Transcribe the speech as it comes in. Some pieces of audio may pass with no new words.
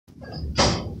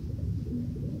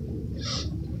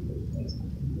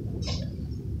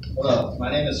Hello, my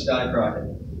name is Scott Crockett,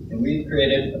 and we've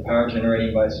created a power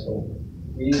generating bicycle.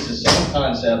 We use the same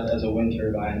concept as a wind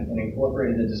turbine and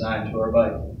incorporated the design to our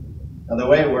bike. Now the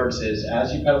way it works is,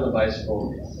 as you pedal the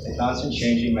bicycle, a constant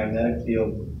changing magnetic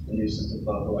field induces the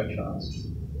flow of electrons.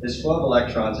 This flow of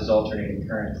electrons is alternating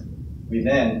current. We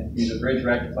then use a bridge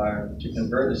rectifier to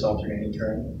convert this alternating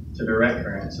current to direct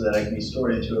current so that it can be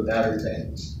stored into a battery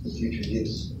bank for future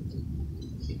use.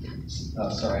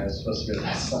 Oh, sorry, I was supposed to go to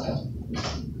that slide.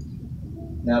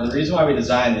 Now, the reason why we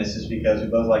designed this is because we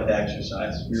both like to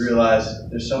exercise. We realize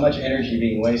there's so much energy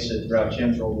being wasted throughout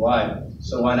gyms worldwide,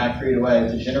 so why not create a way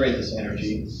to generate this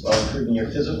energy while improving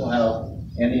your physical health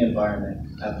and the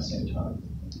environment at the same time.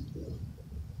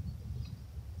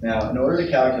 Now, in order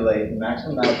to calculate the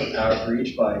maximum output power for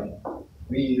each bike,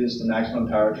 we use the maximum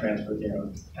power transfer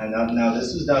theorem. And now this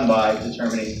is done by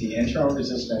determining the internal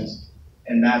resistance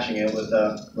and matching it with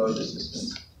the load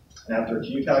resistance. And after a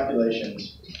few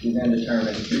calculations, we then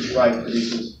determine each bike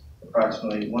produces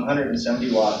approximately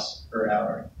 170 watts per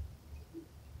hour.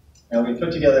 Now we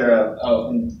put together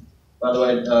and by the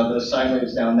way, those sine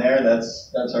waves down there,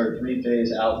 that's our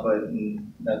three-phase output,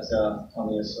 and that's on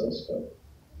the oscilloscope.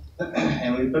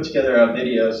 And we put together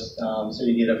videos so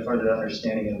you get a further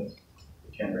understanding of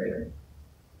the generator.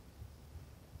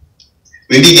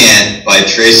 We began by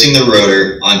tracing the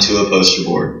rotor onto a poster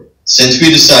board. Since we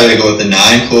decided to go with a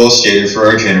 9-coil stator for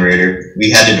our generator,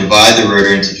 we had to divide the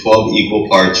rotor into 12 equal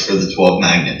parts for the 12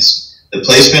 magnets. The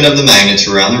placement of the magnets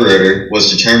around the rotor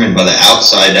was determined by the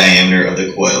outside diameter of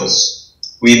the coils.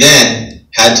 We then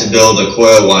had to build a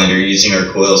coil winder using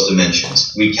our coil's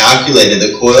dimensions. We calculated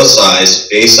the coil size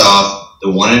based off the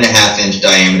 1.5-inch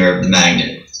diameter of the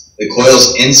magnet. The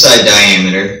coil's inside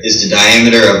diameter is the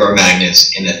diameter of our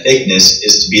magnets, and the thickness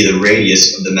is to be the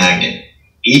radius of the magnet.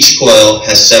 Each coil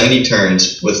has 70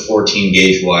 turns with 14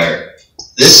 gauge wire.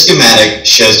 This schematic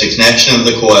shows the connection of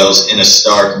the coils in a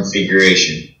star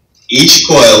configuration. Each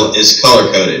coil is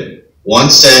color-coded. One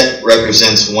set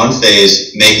represents one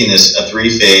phase, making this a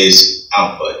 3-phase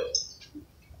output.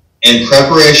 In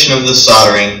preparation of the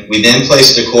soldering, we then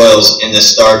place the coils in the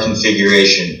star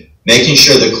configuration, making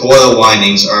sure the coil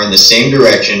windings are in the same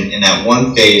direction and that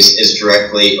one phase is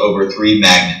directly over 3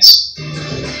 magnets.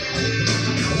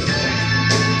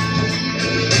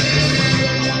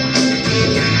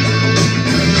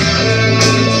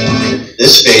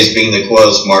 This phase being the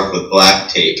coils marked with black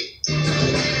tape.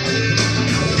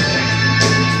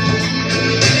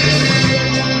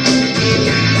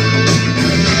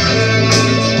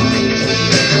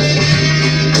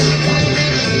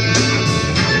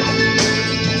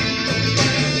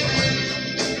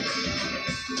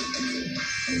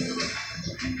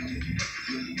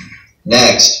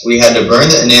 Next, we had to burn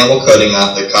the enamel coating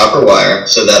off the copper wire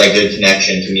so that a good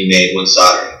connection can be made when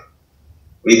soldering.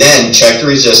 We then checked the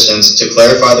resistance to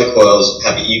clarify the coils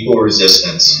have equal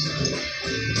resistance.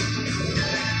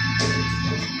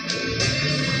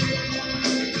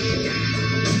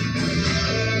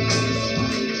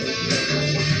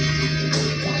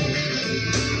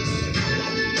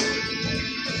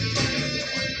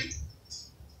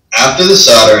 After the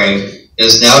soldering, it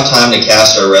is now time to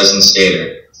cast our resin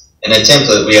stator, in a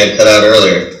template we had cut out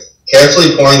earlier.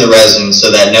 Carefully pouring the resin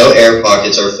so that no air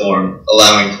pockets are formed,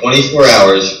 allowing 24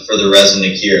 hours for the resin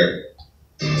to cure.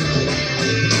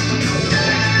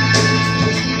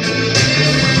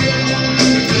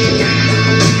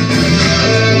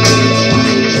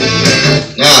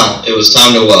 Now it was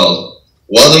time to weld.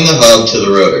 Welding the hub to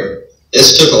the rotor.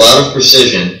 This took a lot of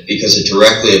precision because it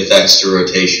directly affects the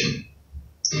rotation.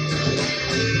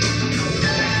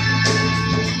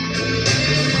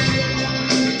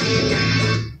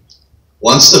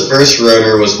 Once the first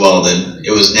rotor was welded, it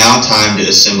was now time to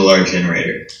assemble our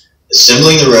generator.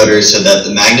 Assembling the rotor so that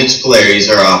the magnet's polarities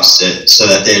are opposite so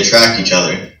that they attract each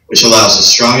other, which allows the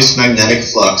strongest magnetic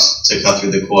flux to cut through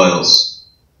the coils.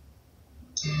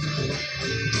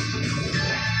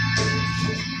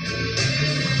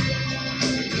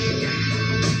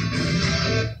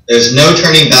 There's no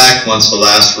turning back once the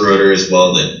last rotor is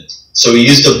welded, so we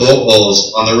used the bolt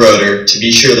holes on the rotor to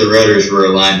be sure the rotors were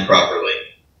aligned properly.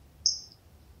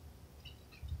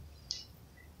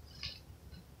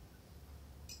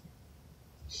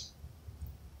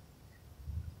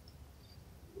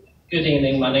 Good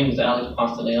evening, my name is Alex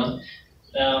Ponce-Leon.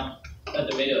 Now, at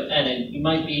the video ending, you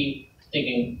might be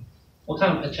thinking, what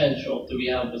kind of potential do we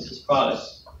have with this product?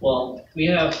 Well, we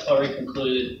have already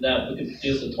concluded that we could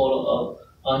produce a total of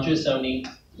 170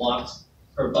 watts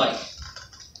per bike.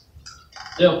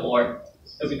 Therefore,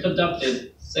 if we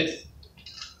conducted 6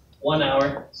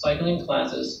 1-hour cycling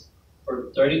classes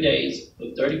for 30 days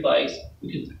with 30 bikes,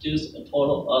 we could produce a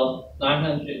total of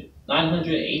 900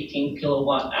 918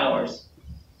 kilowatt hours.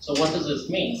 So what does this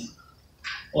mean?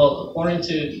 Well, according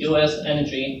to U.S.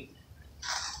 Energy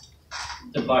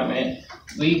Department,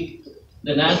 the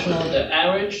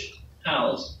average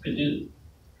house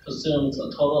consumes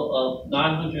a total of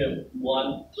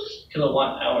 901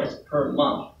 kilowatt hours per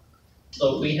month.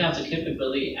 So we have the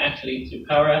capability actually to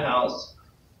power a house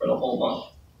for the whole month.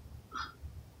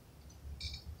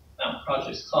 Now,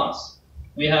 project's cost.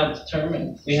 We have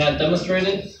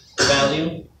demonstrated the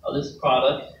value of this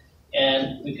product,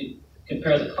 and we could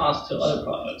compare the cost to other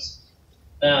products.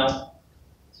 Now,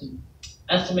 to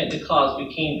estimate the cost,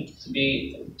 we came to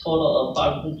be a total of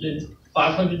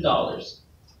 $500,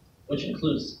 which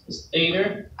includes the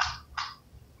stator,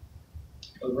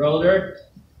 a rotor,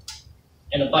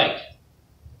 and a bike.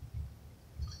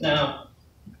 Now,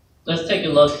 let's take a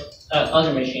look at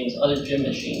other machines, other gym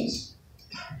machines.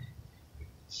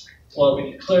 Well,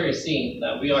 we can clearly see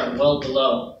that we are well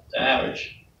below the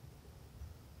average.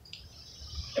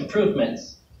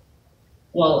 Improvements.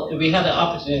 Well, if we had the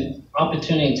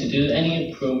opportunity to do any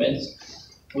improvements,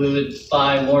 we would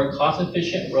buy more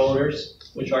cost-efficient rotors,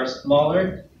 which are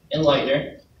smaller and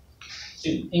lighter.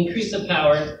 To increase the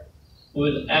power, we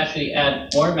would actually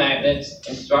add more magnets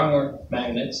and stronger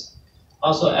magnets.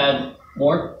 Also add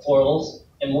more coils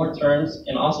and more turns,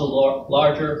 and also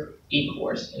larger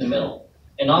E-cores in the middle.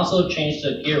 And also change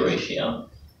the gear ratio.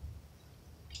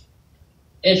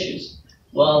 Issues.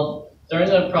 Well, during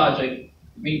the project,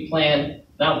 we planned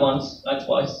not once, not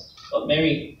twice, but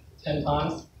maybe 10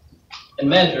 times, and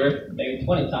measured maybe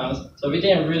 20 times, so we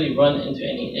didn't really run into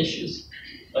any issues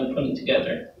when putting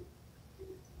together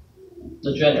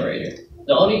the generator.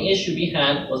 The only issue we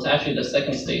had was actually the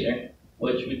second stator,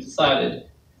 which we decided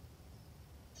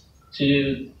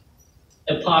to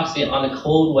epoxy on the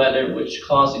cold weather, which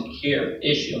caused a gear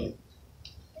issue.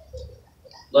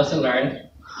 Lesson learned.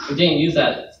 We didn't use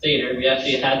that stator. We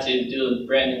actually had to do a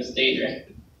brand new stator.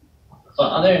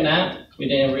 But other than that, we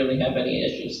didn't really have any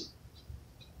issues.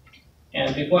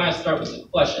 And before I start with the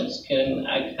questions, can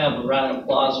I have a round of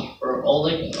applause for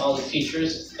Oleg and all the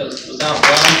teachers? Because without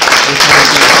them, this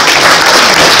wouldn't be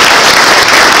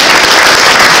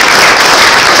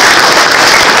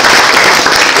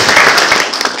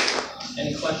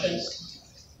Any questions?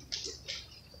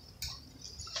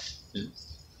 Does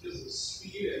the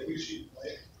speed at which you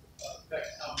play affect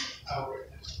how much power it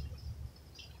has?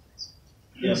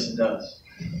 Yes, it does.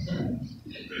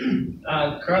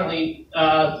 Currently,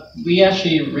 we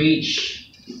actually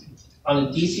reach, on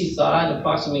the DC side,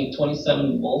 approximately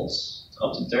 27 volts,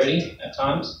 up to 30 at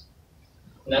times.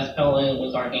 And that's pedaling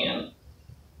with our hand.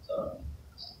 So,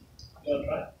 you want to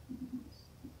try?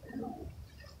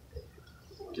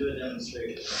 Do a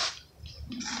demonstration.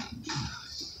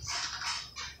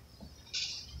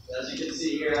 As you can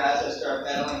see here, as I start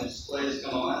pedaling, the displays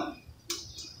come on.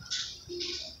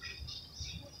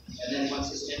 And then once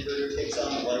this inverter kicks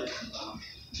on, the light comes on.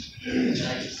 And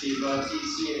I can see both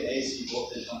DC and AC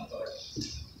voltage on the car.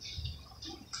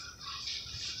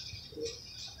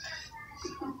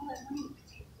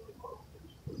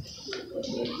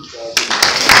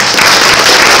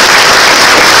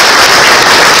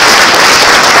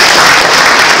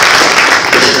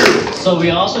 So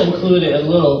we also included a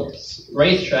little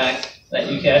racetrack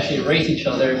that you can actually race each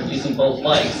other using both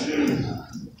legs.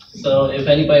 So if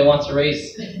anybody wants to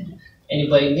race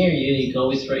anybody near you, you can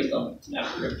always race them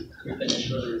after you're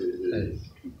finished.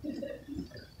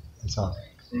 That's all.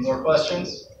 Any more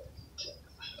questions?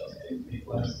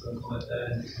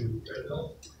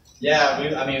 Yeah,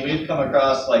 we've come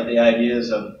across like the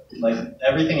ideas of like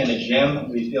everything in the gym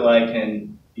we feel like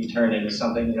can be turned into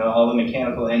something, all the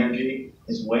mechanical energy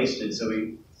is wasted, so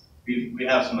we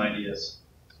have some ideas.